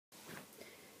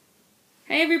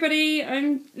Hey everybody,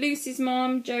 I'm Lucy's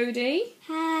mom, Jodie.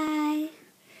 Hi.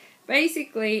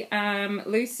 Basically,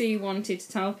 Lucy wanted to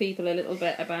tell people a little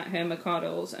bit about her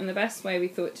McArdles, and the best way we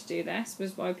thought to do this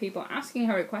was by people asking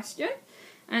her a question,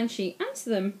 and she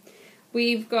answered them.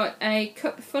 We've got a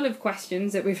cup full of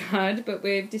questions that we've had, but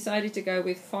we've decided to go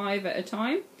with 5 at a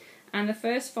time, and the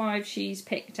first 5 she's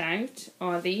picked out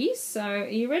are these. So, are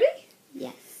you ready?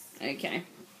 Yes.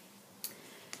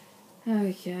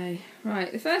 Okay,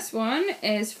 right, the first one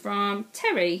is from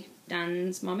Terry,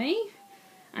 Dan's mummy,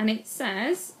 and it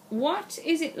says, what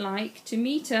is it like to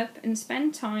meet up and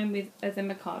spend time with other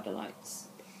McArdleites?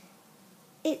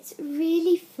 It's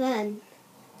really fun.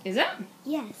 Is it?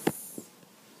 Yes.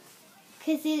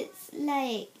 Because it's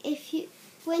like,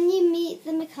 when you meet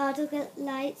the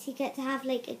McArdleites, you get to have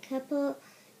like a couple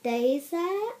days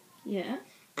there. Yeah.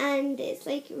 And it's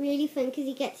like really fun because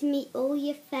you get to meet all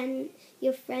your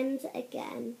friends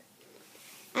again.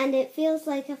 And it feels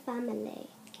like a family.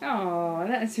 Oh,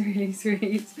 that's really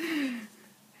sweet.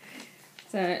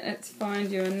 So let's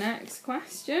find your next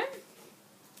question.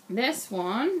 This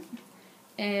one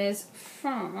is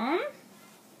from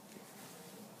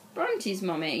Bronte's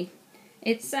mummy.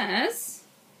 It says,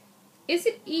 is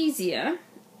it easier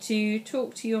to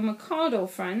talk to your McArdle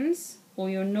friends or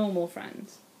your normal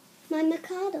friends? My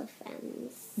McArdle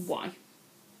friends. Why?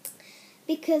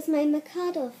 Because my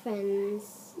McArdle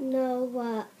friends know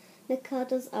what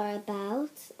McArdles are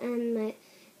about, and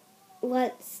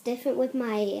what's different with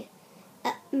my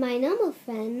normal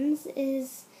friends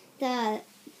is that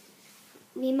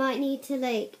we might need to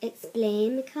like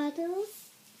explain McArdles.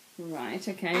 Right,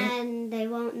 okay. And they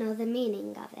won't know the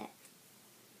meaning of it.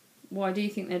 Why do you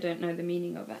think they don't know the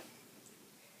meaning of it?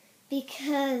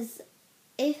 Because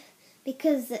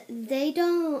they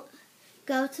don't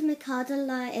go to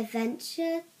McArdle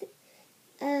adventure.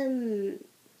 So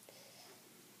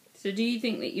do you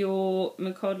think that your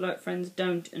McArdleite friends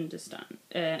don't understand?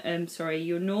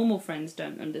 Your normal friends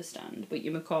don't understand, but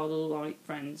your McArdleite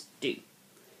friends do?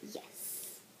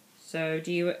 Yes. So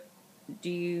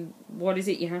what is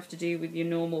it you have to do with your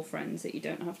normal friends that you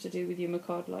don't have to do with your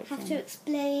McArdleite friends? Have to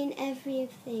explain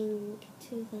everything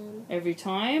to them. Every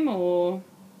time, or?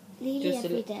 Really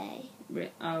every day.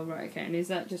 Oh, right, okay. And is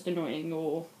that just annoying,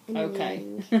 or?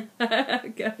 Annoying. Okay.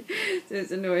 Okay, so it's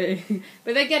annoying.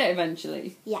 But they get it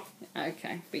eventually? Yeah.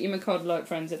 Okay, but your McArdleite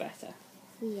friends are better?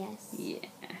 Yes. Yeah.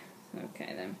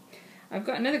 Okay, then. I've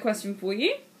got another question for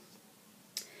you.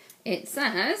 It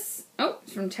says,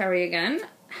 it's from Terry again.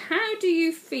 How do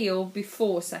you feel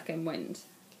before second wind?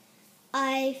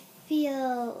 I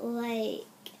feel like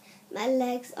my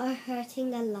legs are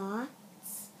hurting a lot.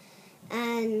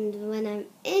 And when I'm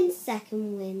in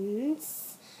second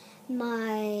winds,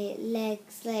 my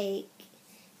legs they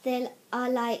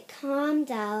are calm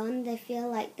down. They feel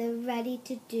like they're ready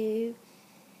to do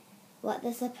what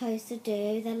they're supposed to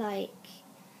do.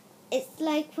 It's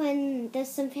like when there's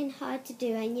something hard to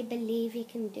do and you believe you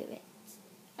can do it.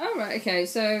 Oh, right, okay.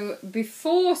 So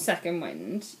before second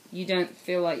wind, you don't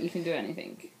feel like you can do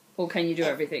anything? Or can you do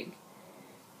everything?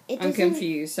 I'm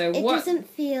confused. So it what? It doesn't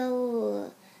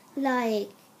feel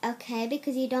okay,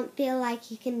 because you don't feel like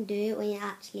you can do it when you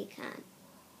actually can.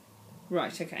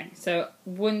 Right, okay. So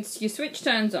once your switch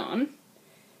turns on,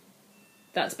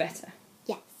 that's better?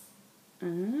 Yes.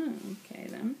 Oh, okay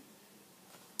then.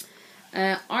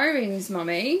 Irene's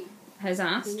mummy has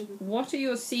asked, what are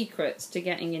your secrets to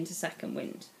getting into second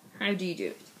wind? How do you do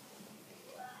it?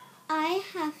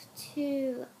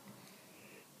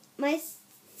 My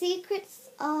secrets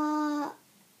are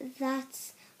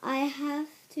that I have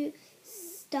to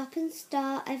stop and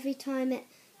start every time it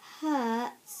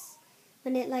hurts.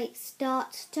 When it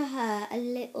starts to hurt a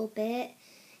little bit,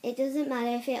 it doesn't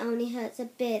matter if it only hurts a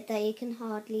bit that you can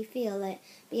hardly feel it,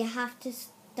 but you have to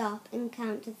stop and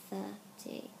count to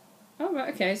 30. Oh,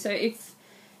 right, okay. So if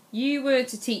you were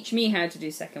to teach me how to do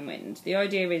second wind, the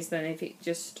idea is then if it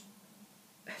just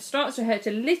starts to hurt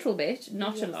a little bit,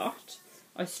 not a lot,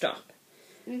 I stop.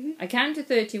 Mm-hmm. I count to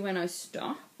 30 when I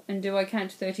stop, and do I count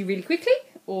to 30 really quickly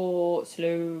or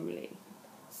slowly?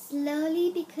 Slowly,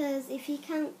 because if you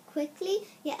count quickly,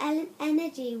 your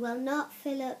energy will not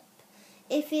fill up.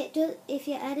 If your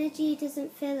energy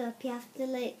doesn't fill up, you have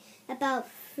to about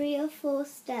 3 or 4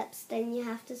 steps, then you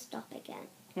have to stop again.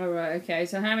 Alright, okay,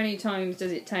 so how many times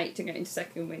does it take to get into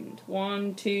second wind?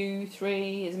 1, 2,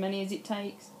 3, as many as it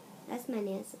takes? As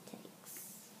many as it takes.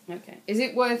 Okay. Is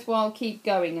it worthwhile keep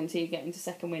going until you get into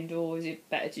second wind, or is it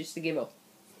better just to give up?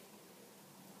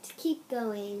 To keep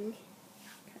going.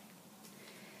 Okay.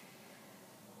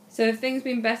 So have things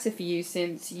been better for you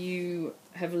since you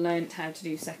have learnt how to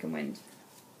do second wind,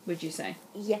 would you say?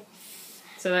 Yes.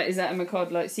 So is that a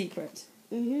McArdle secret?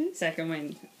 Mhm. Second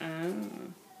wind. Ah.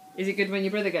 Is it good when your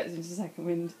brother gets into second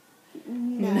wind?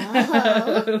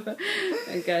 No.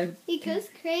 Okay. He goes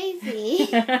crazy.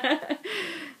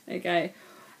 Okay.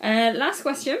 Last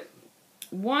question.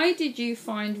 Why did you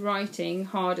find writing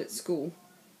hard at school?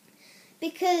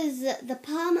 Because the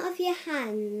palm of your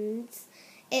hands,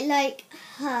 it like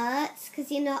hurts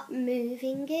because you're not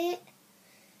moving it.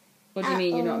 What do you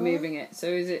mean you're not all. moving it? So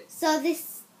is it... So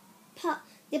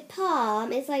the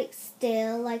palm is like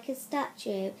still like a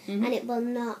statue, Mhm. and it will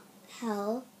not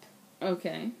help.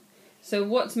 Okay. So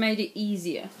what's made it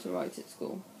easier to write at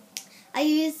school? I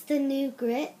use the new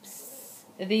grips.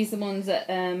 Are these the ones that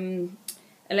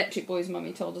Electric Boy's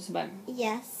mummy told us about?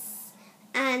 Yes.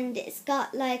 And it's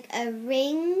got like a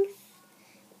ring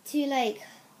to like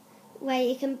where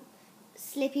you can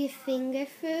slip your finger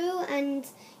through, and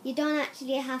you don't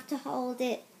actually have to hold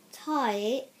it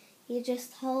tight. You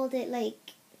just hold it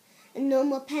like a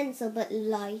normal pencil but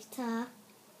lighter.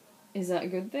 Is that a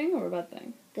good thing or a bad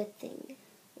thing? Good thing.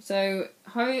 So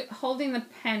holding the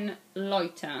pen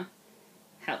lighter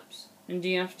helps. And do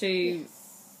you have to...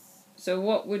 Yes. So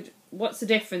what's the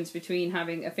difference between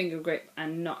having a finger grip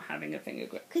and not having a finger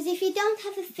grip? Because if you don't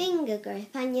have a finger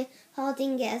grip and you're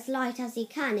holding it as light as you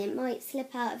can, it might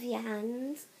slip out of your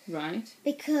hands. Right.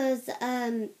 Because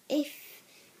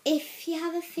if you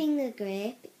have a finger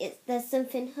grip, there's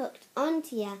something hooked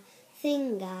onto your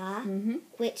finger, Mhm.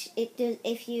 which it does.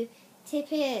 If you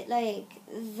tip it like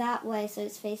that way, so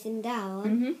it's facing down,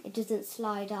 Mhm. it doesn't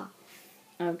slide off.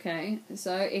 Okay.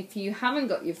 So if you haven't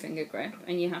got your finger grip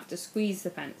and you have to squeeze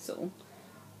the pencil,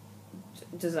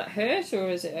 does that hurt or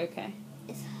is it okay?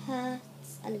 It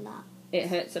hurts a lot. It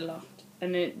hurts a lot.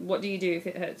 And what do you do if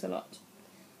it hurts a lot?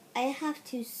 I have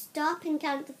to stop and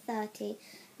count to 30.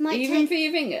 Even for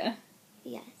your finger?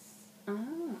 Yes.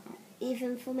 Ah.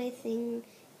 Even for my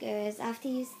fingers, I have to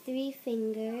use 3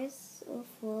 fingers or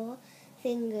 4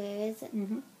 fingers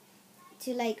Mhm.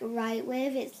 to like write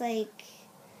with. It's like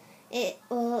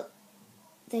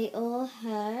they all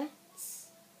hurt.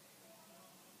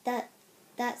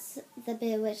 That's the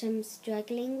bit which I'm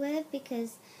struggling with,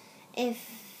 because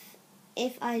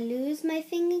if I lose my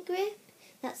finger grip,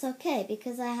 that's okay,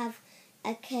 because I have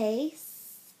a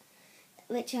case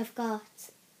which I've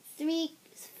got 3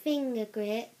 finger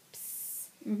grips,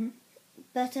 Mhm.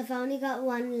 but I've only got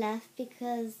 1 left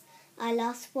because I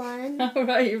lost one. Oh,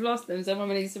 right, you've lost them, so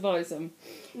Mama needs to buy some.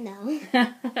 No,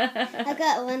 I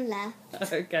got 1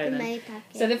 left Okay, in then. my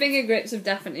packet. So the finger grips have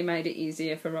definitely made it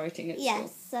easier for writing at school.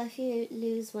 Yes, so if you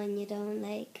lose one, you don't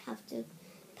like have to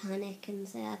panic and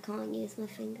say I can't use my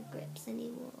finger grips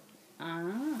anymore.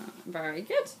 Ah, very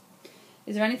good.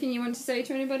 Is there anything you want to say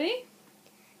to anybody?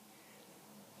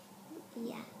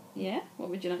 Yeah. Yeah? What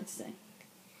would you like to say?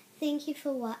 Thank you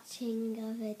for watching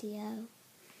our video.